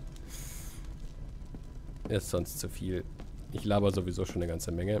vorlesen. Ist sonst zu viel. Ich laber sowieso schon eine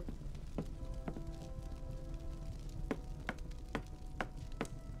ganze Menge.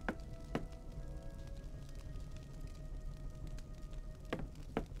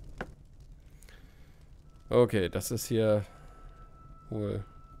 Okay, das ist hier wohl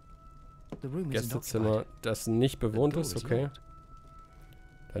Gästezimmer, das nicht bewohnt ist, okay.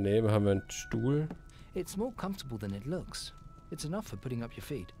 Daneben haben wir einen Stuhl. It's more comfortable than it looks. It's enough for putting up your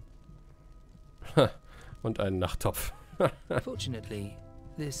feet. Und einen Nachttopf. Fortunately,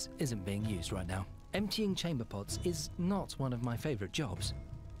 this isn't being used right now. Emptying chamber pots is not one of my favorite jobs.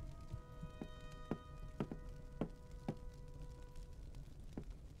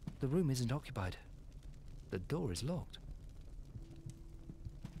 The room isn't occupied. The door is locked.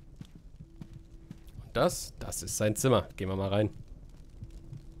 Und das ist sein Zimmer. Gehen wir mal rein.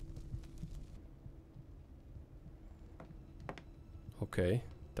 Okay,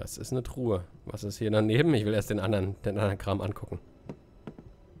 das ist eine Truhe. Was ist hier daneben? Ich will erst den anderen Kram angucken.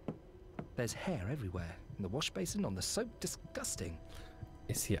 There's hair everywhere. In the wash basin, on the soap. Disgusting.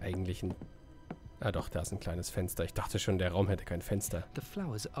 Ist hier eigentlich ein... Ah doch, da ist ein kleines Fenster. Ich dachte schon, der Raum hätte kein Fenster. The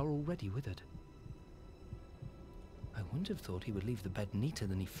flowers are already withered. I wouldn't have thought he would leave the bed neater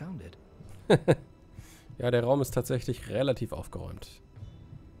than he found it. Ja, der Raum ist tatsächlich relativ aufgeräumt.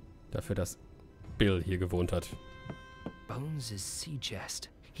 Dafür, dass Bill hier gewohnt hat. Bones' sea chest.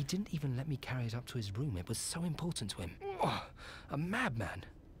 He didn't even let me carry it up to his room. It was so important to him. Oh, a madman.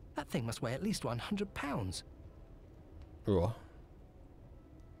 That thing must weigh at least 100 pounds. Ja.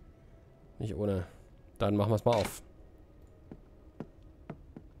 Nicht ohne. Dann machen wir es mal auf.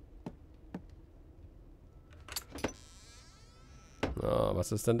 Na,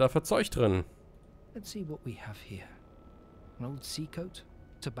 was ist denn da für Zeug drin? Let's see what we have here. An old sea coat,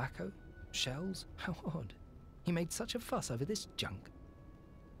 tobacco, shells. How odd. He made such a fuss over this junk.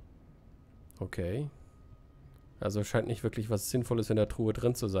 Okay. Also scheint nicht wirklich was Sinnvolles in der Truhe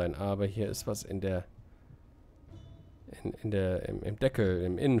drin zu sein. Aber hier ist was in der im Deckel,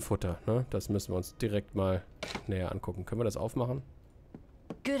 im Innenfutter, ne? Das müssen wir uns direkt mal näher angucken. Können wir das aufmachen?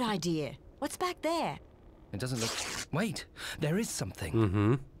 Good idea. What's back there? It doesn't look... Wait, there is something.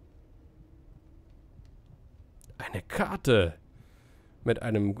 Mhm. Eine Karte mit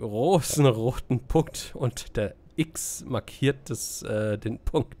einem großen roten Punkt und der X markiert den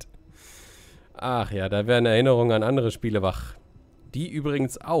Punkt. Ach ja, da werden Erinnerungen an andere Spiele wach. Die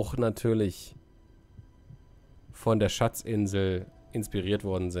übrigens auch natürlich von der Schatzinsel inspiriert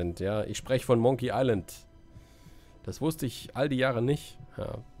worden sind. Ja, ich spreche von Monkey Island. Das wusste ich all die Jahre nicht,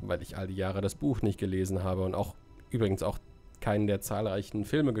 ja, weil ich all die Jahre das Buch nicht gelesen habe und auch übrigens auch keinen der zahlreichen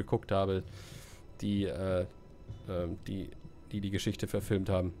Filme geguckt habe, die die Geschichte verfilmt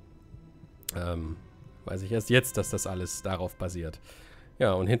haben. Weiß ich erst jetzt, dass das alles darauf basiert.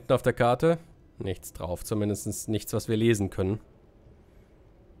 Ja, und hinten auf der Karte nichts drauf. Zumindest nichts, was wir lesen können.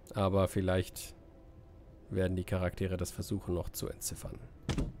 Aber vielleicht werden die Charaktere das versuchen noch zu entziffern.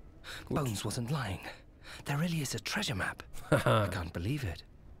 Gut. Bones wasn't lying. There really is a treasure map. I can't believe it.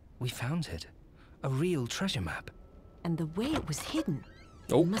 We found it. A real treasure map. And the way it was hidden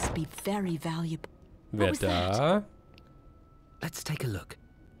Oh. must be very valuable. Wer was da? Let's take a look.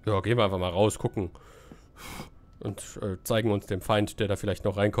 Ja, gehen wir einfach mal raus, gucken. Und zeigen uns dem Feind, der da vielleicht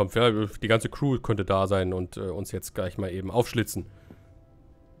noch reinkommt. Ja, die ganze Crew könnte da sein und uns jetzt gleich mal eben aufschlitzen.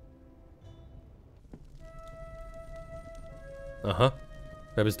 Aha.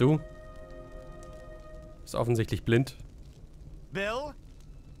 Wer bist du? Ist offensichtlich blind. Bill,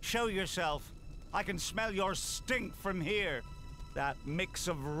 show yourself. I can smell your stink from here. That mix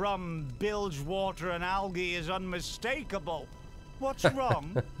of rum, bilge water, and algae is unmistakable. What's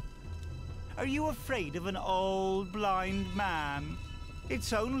wrong? Are you afraid of an old blind man?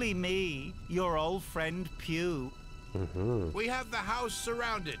 It's only me, your old friend Pew. We have the house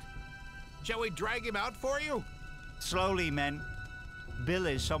surrounded. Shall we drag him out for you? Slowly, men. Bill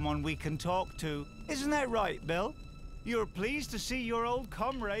is someone we can talk to. Isn't that right, Bill? You're pleased to see your old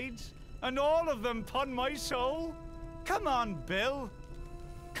comrades? And all of them, pon my soul? Come on, Bill.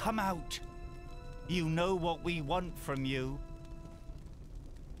 Come out. You know what we want from you.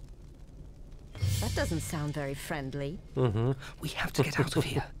 That doesn't sound very friendly. We have to get out of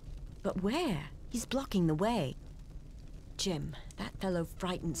here. But where? He's blocking the way. Jim, that fellow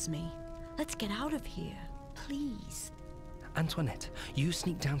frightens me. Let's get out of here, please. Antoinette, you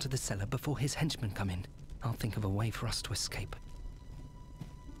sneak down to the cellar before his henchmen come in. I'll think of a way for us to escape.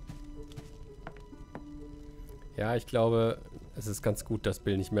 Ja, ich glaube, es ist ganz gut, dass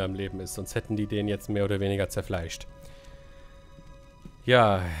Bill nicht mehr am Leben ist. Sonst hätten die den jetzt mehr oder weniger zerfleischt.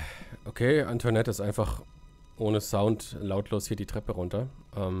 Ja, okay. Antoinette ist einfach ohne Sound lautlos hier die Treppe runter.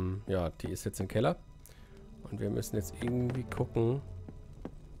 Ja, die ist jetzt im Keller. Und wir müssen jetzt irgendwie gucken,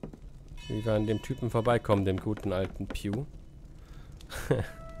 wie wir an dem Typen vorbeikommen, dem guten alten Pew.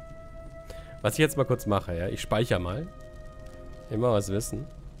 Was ich jetzt mal kurz mache, ja. Ich speichere mal. Immer was wissen.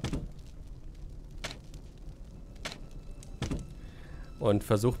 Und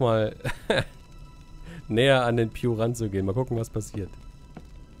versuch mal näher an den Pew ranzugehen. Mal gucken, was passiert.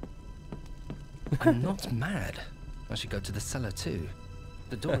 I'm not mad. I should go to the cellar too.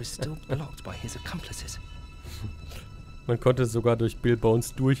 The door is still blocked by his accomplices. Man konnte sogar durch Bill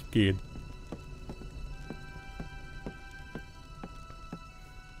Bones durchgehen.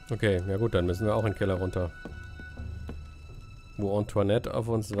 Okay, ja gut, dann müssen wir auch in den Keller runter. Wo Antoinette auf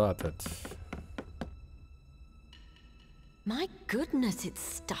uns wartet. My goodness,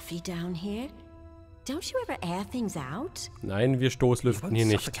 it's stuffy down here. Don't you ever air things out? Nein, wir He Stoßlüften won't hier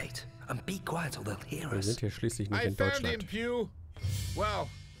nicht. suffocate. And be quiet or they'll hear Wir us. sind hier schließlich nicht I in found him, Deutschland. Pew. Well,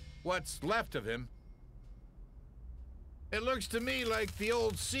 what's left of him. It looks to me like the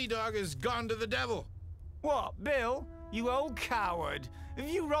old sea dog has gone to the devil. What, Bill? You old coward. Have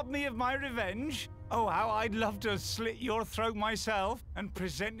you robbed me of my revenge? Oh, how I'd love to slit your throat myself and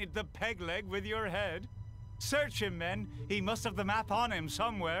presented the peg leg with your head. Search him, men. He must have the map on him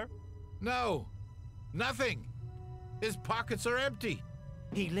somewhere. No, nothing. His pockets are empty.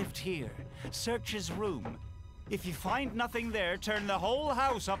 He lived here. Search his room. If you find nothing there, turn the whole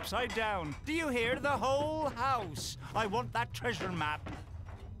house upside down. Do you hear? The whole house. I want that treasure map.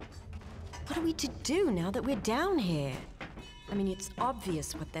 What are we to do now that we're down here? I mean, it's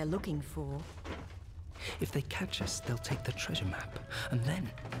obvious what they're looking for. If they catch us, they'll take the treasure map. And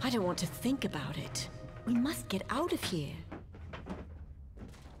then... I don't want to think about it. We must get out of here.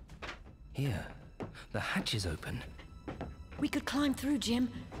 Here, the hatch is open. We could climb through, Jim.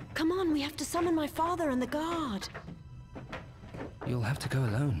 Come on, we have to summon my father and the guard. You'll have to go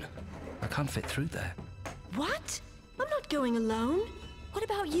alone. I can't fit through there. What? I'm not going alone. What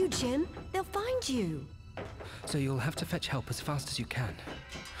about you, Jim? They'll find you. So you'll have to fetch help as fast as you can.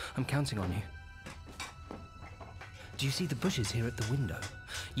 I'm counting on you. Do you see the bushes here at the window?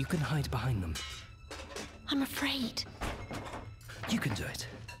 You can hide behind them. I'm afraid. You can do it.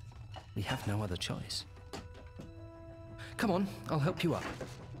 We have no other choice. Come on, I'll help you up.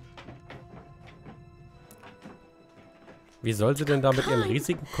 Wie soll sie denn da mit ihrem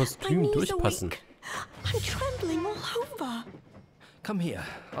riesigen Kostüm durchpassen? I'm trembling all over. Come here.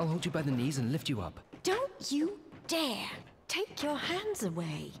 I'll hold you by the knees and lift you up. Don't you dare. Take your hands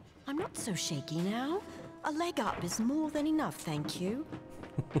away. I'm not so shaky now. A leg up is more than enough, thank you.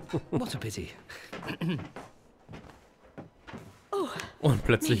 What a pity. Und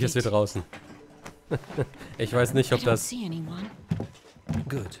plötzlich ist sie draußen. Ich weiß nicht, ob das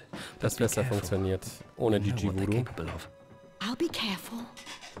besser funktioniert ohne dgvoodoo. I'll be careful.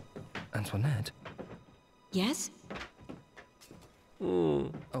 Antoinette? Yes? Oh,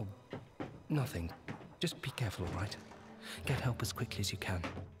 nothing. Just be careful, all right? Get help as quickly as you can.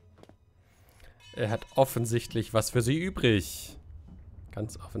 Er hat offensichtlich was für sie übrig.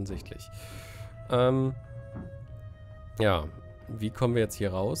 Ganz offensichtlich. Ja, wie kommen wir jetzt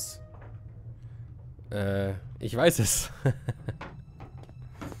hier raus? Ich weiß es.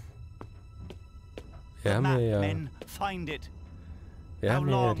 Wir haben hier ja... Wir haben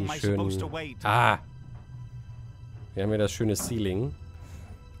hier die schönen... Wir haben hier das schöne Ceiling.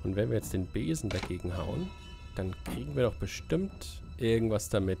 Und wenn wir jetzt den Besen dagegen hauen, dann kriegen wir doch bestimmt irgendwas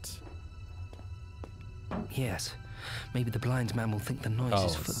damit. Yes. Maybe the blind man will think the noise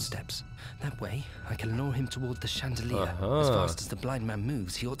is footsteps. That way, I can lure him toward the chandelier. As fast as the blind man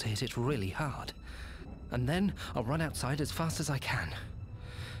moves, he ought to hit it really hard. And then, I'll run outside as fast as I can.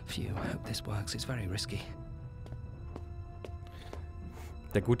 Phew, I hope this works. It's very risky.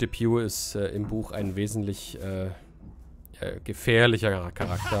 Der gute Pew ist im Buch ein wesentlich gefährlicher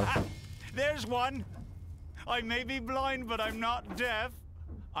Charakter. There's one. I may be blind, but I'm not deaf.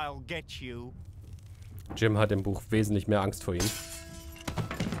 I'll get you. Jim hat im Buch wesentlich mehr Angst vor ihm.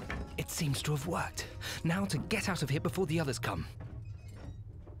 It seems to have worked. Now to get out of here before the others come.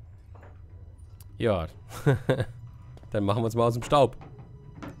 Ja, dann machen wir uns mal aus dem Staub.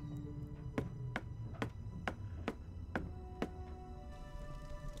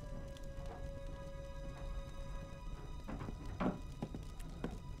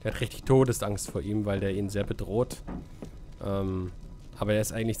 Der hat richtig Todesangst vor ihm, weil der ihn sehr bedroht. Aber er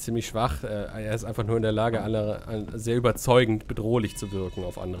ist eigentlich ziemlich schwach. Er ist einfach nur in der Lage, sehr überzeugend bedrohlich zu wirken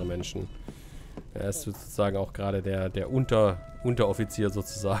auf andere Menschen. Er ist sozusagen auch gerade der Unteroffizier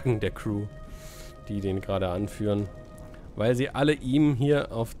sozusagen der Crew, die den gerade anführen. Weil sie alle ihm hier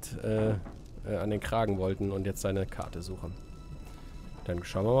oft an den Kragen wollten und jetzt seine Karte suchen. Dann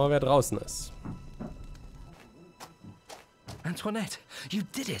schauen wir mal, wer draußen ist. Antoinette, you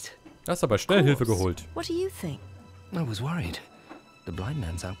did it. Du hast aber schnell Hilfe geholt. What do you think? I was worried. The blind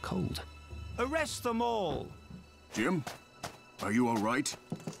man's out cold. Arrest them all. Jim, are you all right?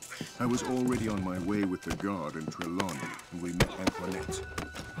 I was already on my way with the guard in Trelawney, and we met Antoinette.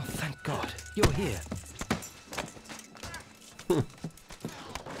 Oh, thank God. You're here.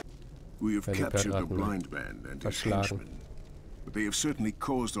 We have captured the blind man and his henchmen, but they have certainly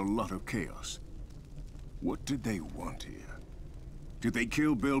caused a lot of chaos. What did they want here? Did they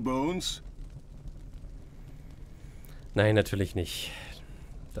kill Bill Bones? Nein, natürlich nicht.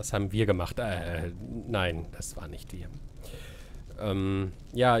 Das haben wir gemacht. Nein, das war nicht wir.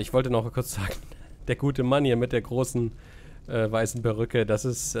 Ja, ich wollte noch kurz sagen, der gute Mann hier mit der großen weißen Perücke, das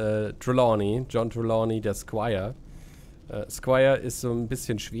ist Trelawney, John Trelawney, der Squire. Squire ist so ein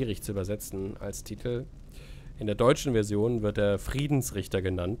bisschen schwierig zu übersetzen als Titel. In der deutschen Version wird er Friedensrichter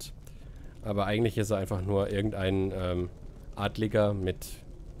genannt. Aber eigentlich ist er einfach nur irgendein Adliger mit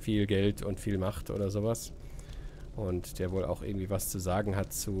viel Geld und viel Macht oder sowas. Und der wohl auch irgendwie was zu sagen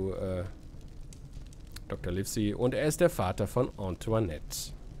hat zu Dr. Livesey. Und er ist der Vater von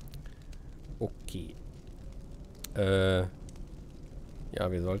Antoinette. Okay.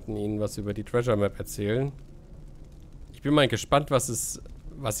 Ja, wir sollten Ihnen was über die Treasure Map erzählen. Ich bin mal gespannt, was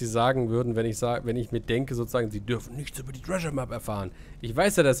Sie sagen würden, wenn ich mir denke, sozusagen, Sie dürfen nichts über die Treasure Map erfahren. Ich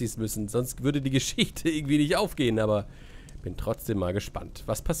weiß ja, dass Sie es müssen, sonst würde die Geschichte irgendwie nicht aufgehen, aber bin trotzdem mal gespannt.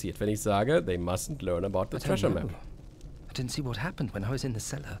 Was passiert, wenn ich sage, they mustn't learn about the treasure map? I didn't see what happened when I was in the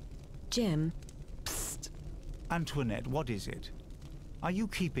cellar. Jim. Psst. Antoinette, what is it? Are you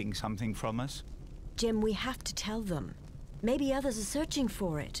keeping something from us? Jim, we have to tell them. Maybe others are searching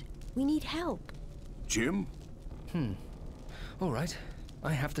for it. We need help. Jim? All right.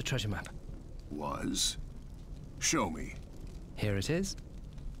 I have the treasure map. Was? Show me. Here it is.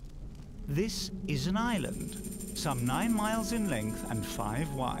 This is an island, some 9 miles in length and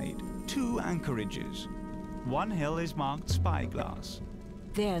 5 wide. 2 anchorages. One hill is marked spyglass.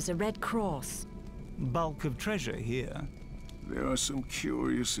 There's a red cross. Bulk of treasure here. There are some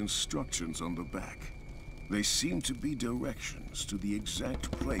curious instructions on the back. They seem to be directions to the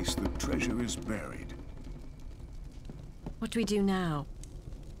exact place the treasure is buried. What do we do now?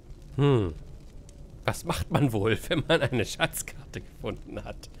 Was macht man wohl, wenn man eine Schatzkarte gefunden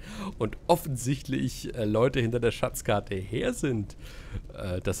hat? Und offensichtlich Leute hinter der Schatzkarte her sind.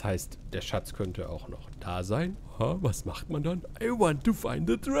 Das heißt, der Schatz könnte auch noch da sein. Was macht man dann? I want to find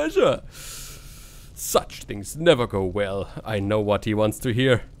the treasure. Such things never go well. I know what he wants to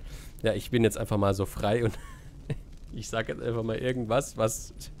hear. Ja, ich bin jetzt einfach mal so frei und ich sage jetzt einfach mal irgendwas,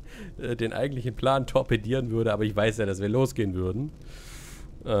 was den eigentlichen Plan torpedieren würde, aber ich weiß ja, dass wir losgehen würden.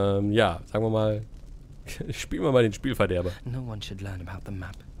 Ja, sagen wir mal, spielen wir mal den Spielverderber. No one should learn about the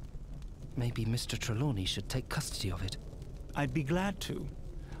map. Maybe Mr. Trelawney should take custody of it. I'd be glad to.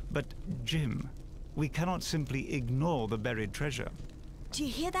 But, Jim, we cannot simply ignore the buried treasure. Do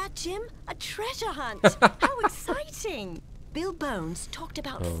you hear that, Jim? A treasure hunt! How exciting! Bill Bones talked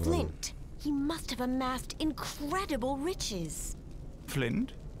about Flint. He must have amassed incredible riches.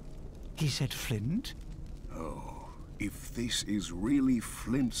 Flint? He said Flint? Oh, if this is really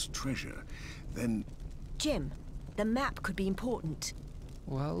Flint's treasure, then... Jim, the map could be important.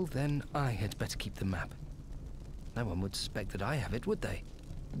 Well, then I had better keep the map. No one would suspect that I have it, would they?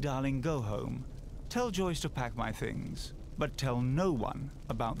 Darling, go home. Tell Joyce to pack my things, but tell no one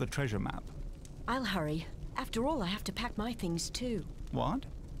about the treasure map. I'll hurry. After all, I have to pack my things too. What?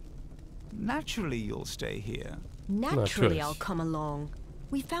 Naturally you'll stay here. Naturally I'll come along.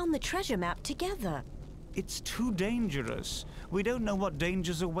 We found the treasure map together. It's too dangerous. We don't know what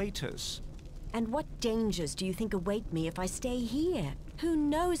dangers await us. And what dangers do you think await me if I stay here? Who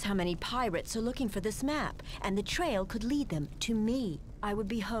knows how many pirates are looking for this map, and the trail could lead them to me. I would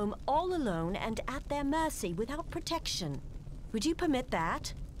be home all alone and at their mercy without protection. Would you permit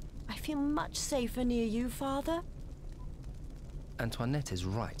that? I feel much safer near you, Father. Antoinette is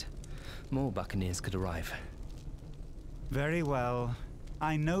right. More buccaneers could arrive. Very well.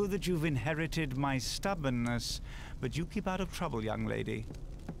 I know that you've inherited my stubbornness, but you keep out of trouble, young lady.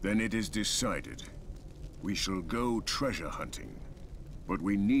 Then it is decided. We shall go treasure hunting. But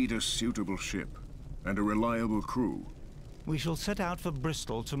we need a suitable ship and a reliable crew. We shall set out for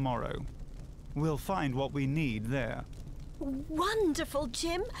Bristol tomorrow. We'll find what we need there. Wonderful,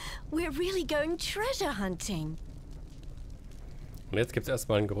 Jim. We're really going treasure hunting. Und jetzt gibt es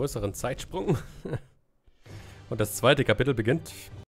erstmal einen größeren Zeitsprung. Und das zweite Kapitel beginnt